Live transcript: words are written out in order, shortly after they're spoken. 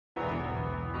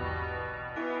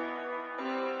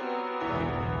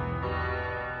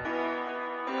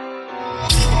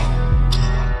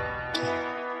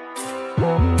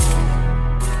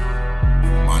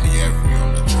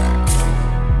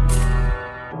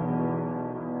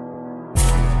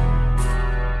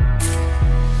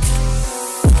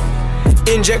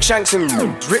Inject shanks and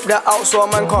rip that out so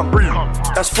a man can't breathe.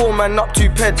 That's 4 man up 2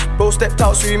 peds. Bro stepped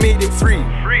out so he made it 3.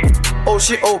 Oh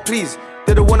shit, oh please.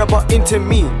 They don't wanna butt into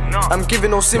me. I'm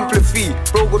giving no sympathy.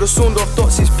 Bro got the sound of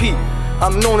dots is P.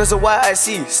 I'm known as a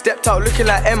YIC. Stepped out looking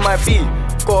like MIB.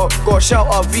 Got a shout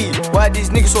RV. Why these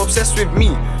niggas so obsessed with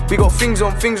me? We got things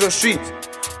on streets.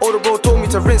 All the bro told me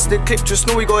to rinse the clip, just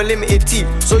know we got a limited teeth.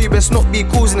 So you best not be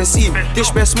causing a scene.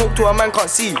 Dish best smoke to a man can't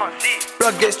see.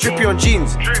 Blood gets drippy on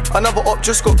jeans. Another op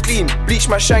just got clean. Bleach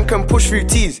my shank and push through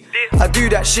teas. I do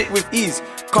that shit with ease.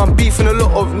 Can't beef in a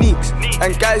lot of neeks.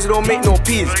 And guys don't make no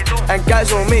peas.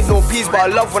 But I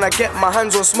love when I get my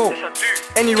hands on smoke.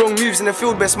 Any wrong moves in the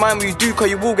field, best mind what you do, cause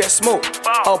you will get smoked.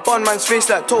 I'll bun man's face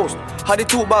like toast. How they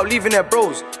talk about leaving their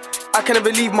bros. I can't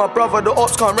believe my brother, the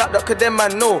ops can't rap that, cause them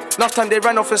man know. Enough time they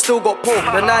ran off and still got pulled.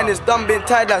 The 9 is done, been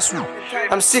tied like swoop.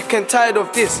 I'm sick and tired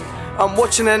of this. I'm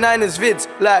watching the Niners vids,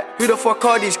 like, who the fuck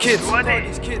are these kids? Are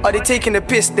they taking the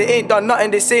piss? They ain't done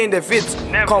nothing, they say in their vids.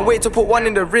 Can't wait to put one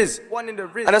in the Riz.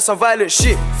 And that's some violent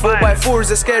shit. 4x4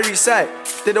 is a scary sight.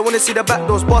 They don't wanna see the back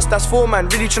doors bust, that's 4 man,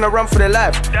 really trying to run for their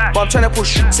life. But I'm trying to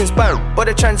push since bang, but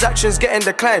the transactions getting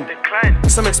declined.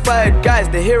 Some expired guys,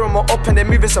 they hear them up and they're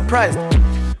moving surprised.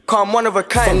 I'm one of a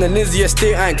kind. From the Nizzy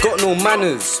estate, I ain't got no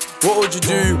manners. What would you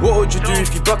do? What would you do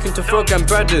if you buck into Frog and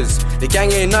Brothers? The gang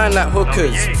ain't 9 like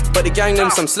hookers, but the gang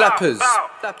them some slappers.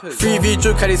 3v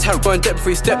joke had his hat going depth before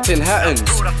he stepped in Hattons.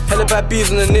 Hella bad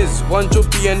bees on the Niz, 1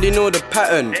 jumpy and they know the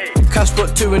pattern. Cash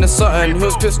got 2 in a Sutton, he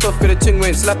was pissed off cause the ting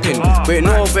went slapping. Wait,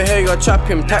 no, over here you'll trap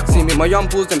him, tax him, hit my young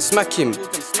bulls them smack him.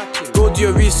 Go do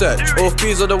your research, all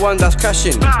threes are the ones that's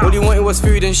crashing. All he wanted was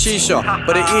food and shisha,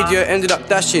 but the idiot ended up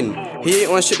dashing. He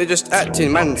ain't on shit, they just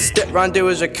acting. Man, step round there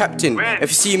was your captain. If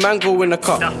you see man go in the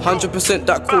cup, 100%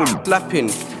 that cool,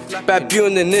 slapping. Bad B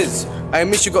on the Niz, I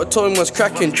miss you got told him was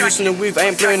cracking. Juice in the weave, I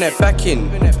ain't blowing that back in.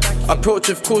 Approach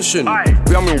with caution,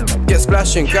 we get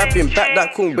splashing. Grab him, back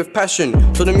that cool with passion.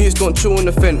 Told them youths don't chill on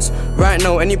the fence. Right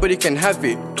now anybody can have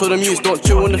it. Told them youths don't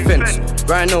chill on the fence.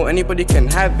 Right now anybody can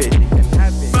have it.